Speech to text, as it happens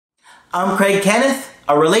I'm Craig Kenneth,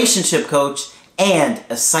 a relationship coach and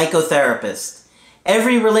a psychotherapist.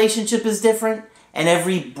 Every relationship is different and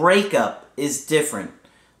every breakup is different.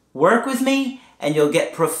 Work with me and you'll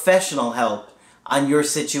get professional help on your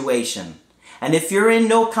situation. And if you're in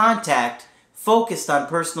no contact, focused on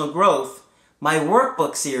personal growth, my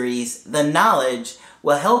workbook series, The Knowledge,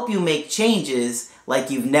 will help you make changes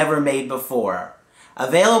like you've never made before.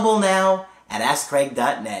 Available now at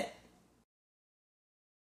AskCraig.net.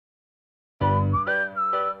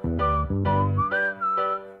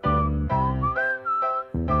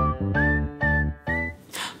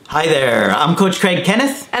 Hi there, I'm Coach Craig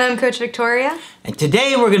Kenneth. And I'm Coach Victoria. And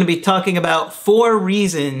today we're going to be talking about 4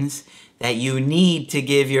 reasons that you need to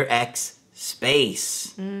give your ex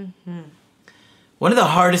space. One of the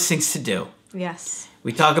hardest things to do. Yes.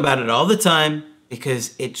 We talk about it all the time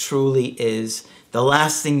because it truly is the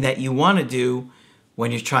last thing that you want to do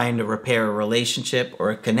when you're trying to repair a relationship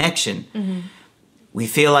or a connection. We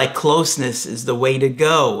feel like closeness is the way to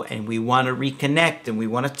go and we want to reconnect and we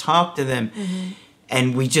want to talk to them.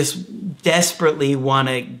 And we just desperately want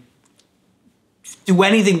to do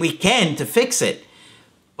anything we can to fix it.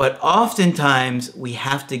 But oftentimes, we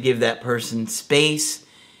have to give that person space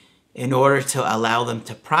in order to allow them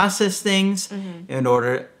to process things, in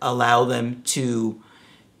order to allow them to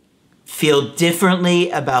feel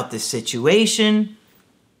differently about the situation,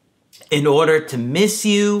 in order to miss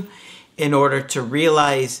you, in order to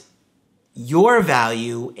realize your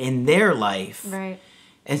value in their life. Right.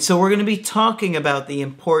 And so we're going to be talking about the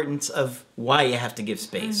importance of why you have to give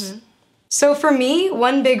space. So for me,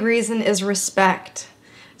 one big reason is respect.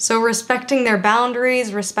 So respecting their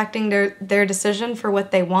boundaries, respecting their decision for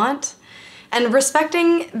what they want. And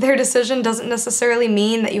respecting their decision doesn't necessarily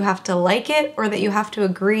mean that you have to like it or that you have to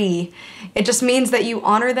agree. It just means that you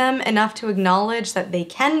honor them enough to acknowledge that they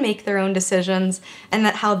can make their own decisions and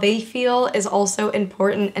that how they feel is also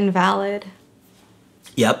important and valid.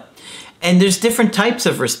 Yep. And there's different types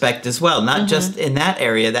of respect as well, not just in that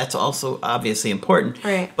area. That's also obviously important.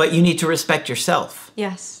 Right. But you need to respect yourself.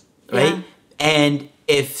 Yes. Right? Yeah. And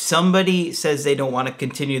if somebody says they don't want to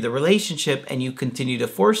continue the relationship and you continue to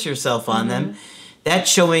force yourself on them, that's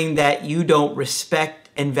showing that you don't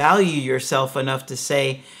respect and value yourself enough to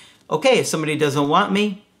say, okay, if somebody doesn't want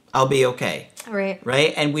me, I'll be okay. Right.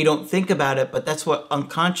 Right? And we don't think about it, but that's what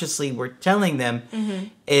unconsciously we're telling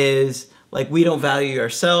them is, like, we don't value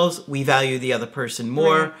ourselves, we value the other person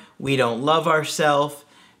more, Right. we don't love ourselves,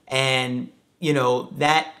 and, you know,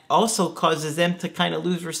 that also causes them to kind of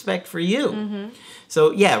lose respect for you.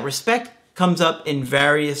 So, yeah, respect comes up in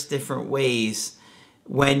various different ways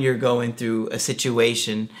when you're going through a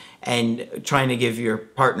situation and trying to give your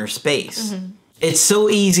partner space. It's so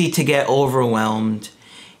easy to get overwhelmed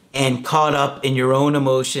and caught up in your own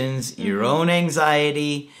emotions, your own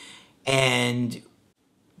anxiety, and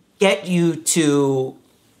get you to,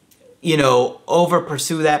 you know, over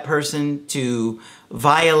pursue that person, to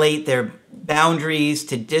violate their boundaries,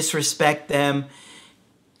 to disrespect them.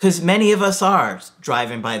 Because many of us are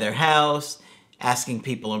driving by their house, asking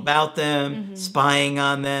people about them, spying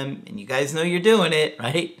on them. And you guys know you're doing it,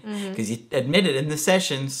 right? Because you admitted in the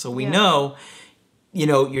sessions. So we know, you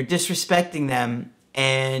know, you're disrespecting them.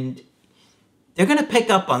 And they're going to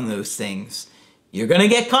pick up on those things. You're going to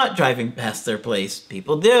get caught driving past their place.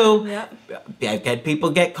 People do. Yep. I've had people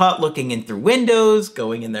get caught looking in through windows,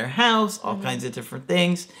 going in their house, all kinds of different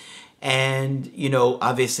things. And, you know,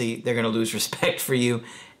 obviously they're going to lose respect for you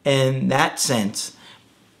in that sense.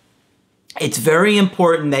 It's very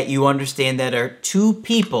important that you understand that there are 2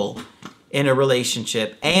 people in a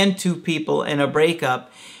relationship and 2 people in a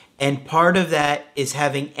breakup. And part of that is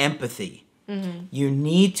having empathy. You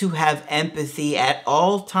need to have empathy at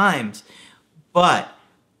all times. But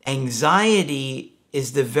anxiety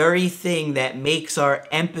is the very thing that makes our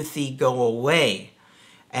empathy go away.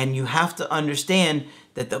 And you have to understand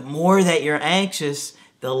that the more that you're anxious,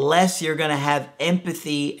 the less you're going to have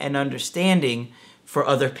empathy and understanding for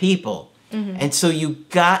other people. And so you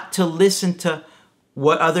got to listen to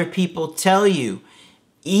what other people tell you.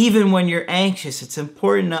 Even when you're anxious, it's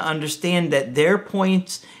important to understand that their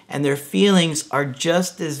points and their feelings are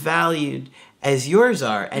just as valued as yours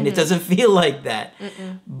are, and it doesn't feel like that.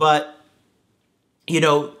 But, you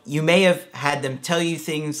know, you may have had them tell you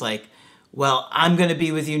things like, well, I'm going to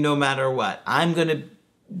be with you no matter what. I'm going to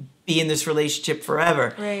be in this relationship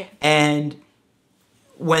forever. Right. And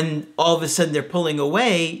when all of a sudden they're pulling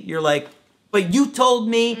away, you're like, but you told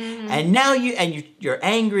me, and now you're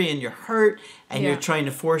angry and you're hurt, and you're trying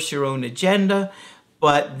to force your own agenda.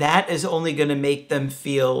 But that is only going to make them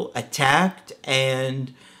feel attacked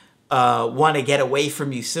and want to get away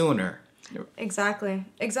from you sooner. Exactly.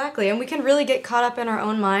 Exactly. And we can really get caught up in our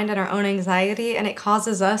own mind and our own anxiety, and it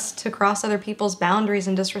causes us to cross other people's boundaries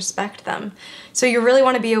and disrespect them. So you really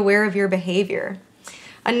want to be aware of your behavior.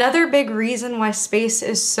 Another big reason why space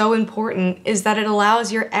is so important is that it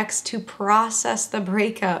allows your ex to process the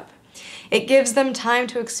breakup. It gives them time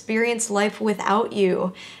to experience life without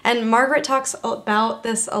you. And Margaret talks about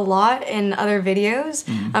this a lot in other videos,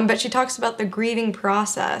 but she talks about the grieving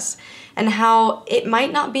process and how it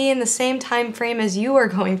might not be in the same time frame as you are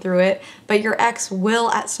going through it, but your ex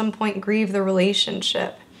will at some point grieve the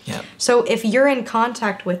relationship. Yep. So if you're in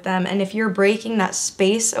contact with them and if you're breaking that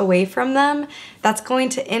space away from them, that's going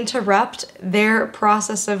to interrupt their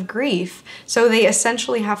process of grief. So they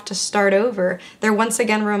essentially have to start over. They're once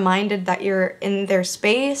again reminded that you're in their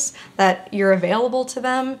space, that you're available to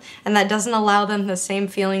them, and that doesn't allow them the same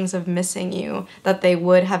feelings of missing you that they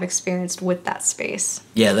would have experienced with that space.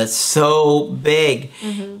 Yeah, that's so big.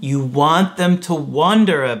 You want them to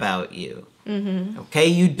wonder about you. Okay?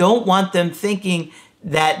 You don't want them thinking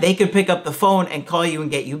that they could pick up the phone and call you and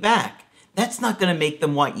get you back. That's not going to make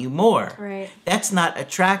them want you more. Right. That's not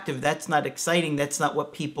attractive. That's not exciting. That's not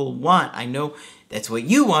what people want. I know that's what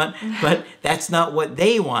you want, but that's not what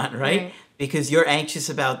they want, right? Because you're anxious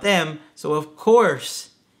about them. So of course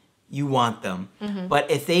you want them. But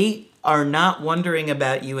if they are not wondering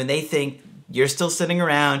about you and they think you're still sitting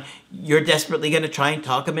around, you're desperately going to try and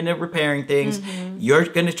talk them into repairing things. You're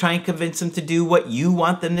going to try and convince them to do what you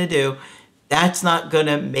want them to do. That's not going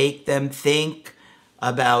to make them think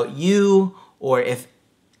about you or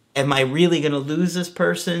am I really going to lose this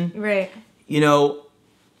person? Right. You know,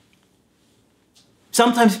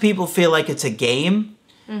 sometimes people feel like it's a game.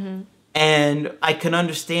 And I can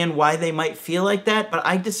understand why they might feel like that, but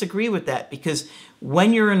I disagree with that because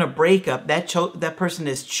when you're in a breakup, that person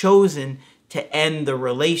has chosen to end the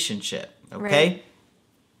relationship, okay? Right.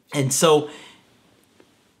 And so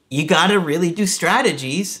you got to really do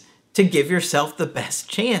strategies to give yourself the best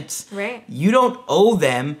chance. Right. You don't owe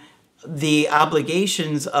them the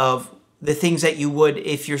obligations of the things that you would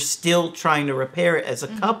if you're still trying to repair it as a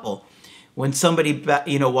couple. When somebody,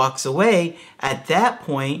 walks away, at that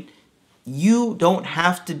point, you don't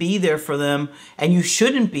have to be there for them and you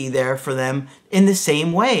shouldn't be there for them in the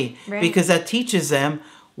same way. Right. Because that teaches them,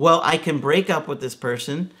 well, I can break up with this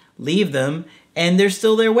person, leave them, and they're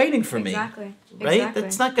still there waiting for me. Exactly. Right? Exactly.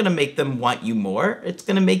 That's not going to make them want you more. It's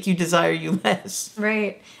going to make you desire you less.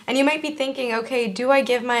 Right. And you might be thinking, okay, do I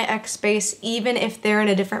give my ex space even if they're in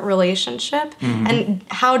a different relationship? And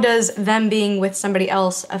how does them being with somebody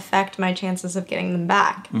else affect my chances of getting them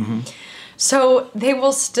back? So they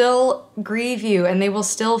will still grieve you and they will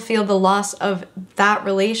still feel the loss of that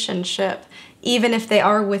relationship, even if they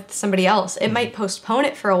are with somebody else. It might postpone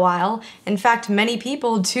it for a while. In fact, many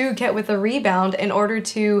people do get with a rebound in order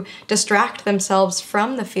to distract themselves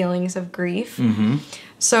from the feelings of grief.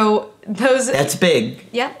 So That's big.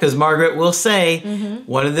 Yeah. Because Margaret will say,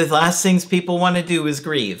 one of the last things people want to do is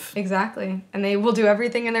grieve. Exactly. And they will do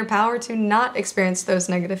everything in their power to not experience those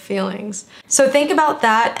negative feelings. So think about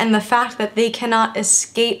that and the fact that they cannot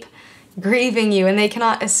escape grieving you and they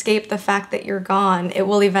cannot escape the fact that you're gone. It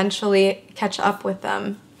will eventually catch up with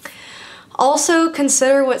them. Also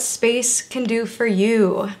consider what space can do for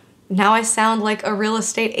you. Now I sound like a real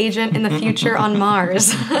estate agent in the future on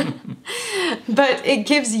Mars. But it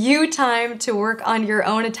gives you time to work on your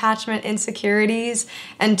own attachment insecurities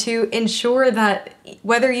and to ensure that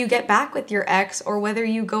whether you get back with your ex or whether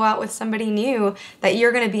you go out with somebody new, that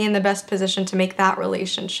you're going to be in the best position to make that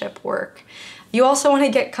relationship work. You also want to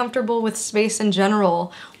get comfortable with space in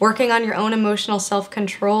general, working on your own emotional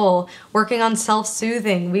self-control, working on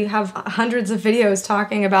self-soothing. We have hundreds of videos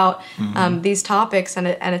talking about these topics and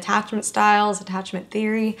attachment styles, attachment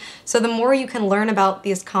theory. So the more you can learn about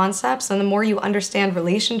these concepts and the more you understand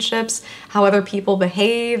relationships, how other people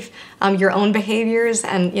behave, your own behaviors,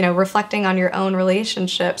 and reflecting on your own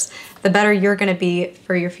relationships, the better you're going to be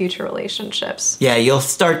for your future relationships. Yeah, you'll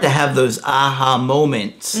start to have those aha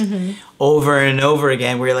moments over and over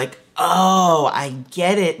again where you're like, oh, I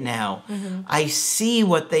get it now. I see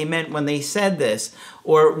what they meant when they said this.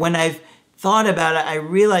 Or when I've thought about it, I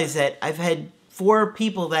realize that I've had 4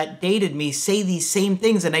 people that dated me say these same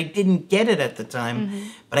things and I didn't get it at the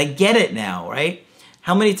time, but I get it now, right?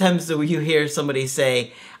 How many times do you hear somebody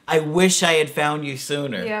say, I wish I had found you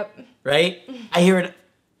sooner? Yep. Right? I hear it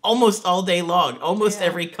almost all day long, almost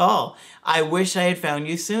every call. I wish I had found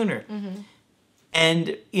you sooner.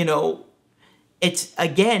 And, it's,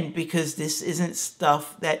 again, because this isn't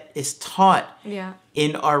stuff that is taught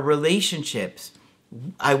in our relationships.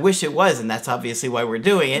 I wish it was, and that's obviously why we're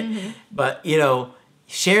doing it. But,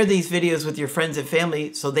 Share these videos with your friends and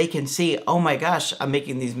family so they can see, oh my gosh, I'm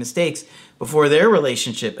making these mistakes before their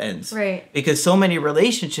relationship ends. Right. Because so many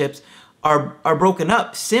relationships are broken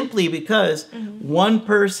up simply because one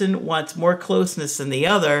person wants more closeness than the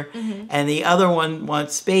other, and the other one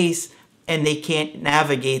wants space, and they can't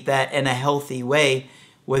navigate that in a healthy way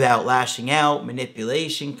without lashing out,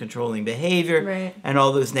 manipulation, controlling behavior, Right. and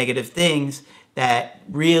all those negative things that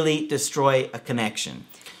really destroy a connection.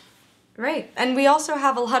 Right. And we also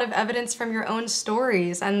have a lot of evidence from your own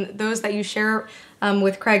stories and those that you share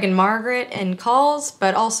with Craig and Margaret in calls,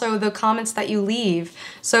 but also the comments that you leave.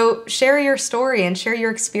 So share your story and share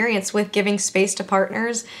your experience with giving space to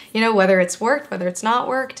partners, whether it's worked, whether it's not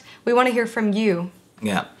worked. We want to hear from you.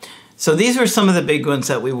 Yeah. So these were some of the big ones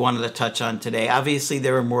that we wanted to touch on today. Obviously,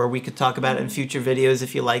 there are more we could talk about in future videos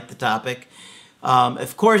if you like the topic.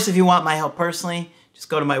 Of course, if you want my help personally, just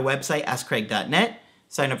go to my website, askcraig.net.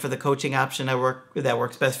 Sign up for the coaching option that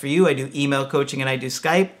works best for you. I do email coaching and I do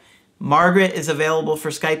Skype. Margaret is available for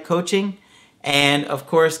Skype coaching. And of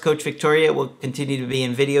course, Coach Victoria will continue to be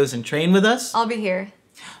in videos and train with us. I'll be here.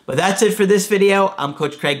 But that's it for this video. I'm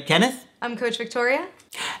Coach Craig Kenneth. I'm Coach Victoria.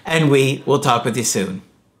 And we will talk with you soon.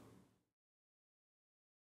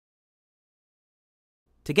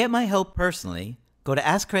 To get my help personally, go to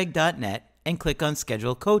askcraig.net and click on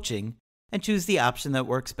Schedule Coaching and choose the option that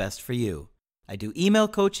works best for you. I do email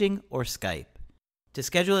coaching or Skype. To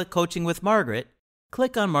schedule a coaching with Margaret,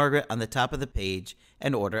 click on Margaret on the top of the page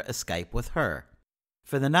and order a Skype with her.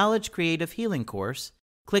 For the Knowledge Creative Healing course,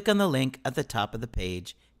 click on the link at the top of the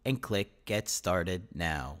page and click Get Started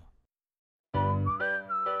Now.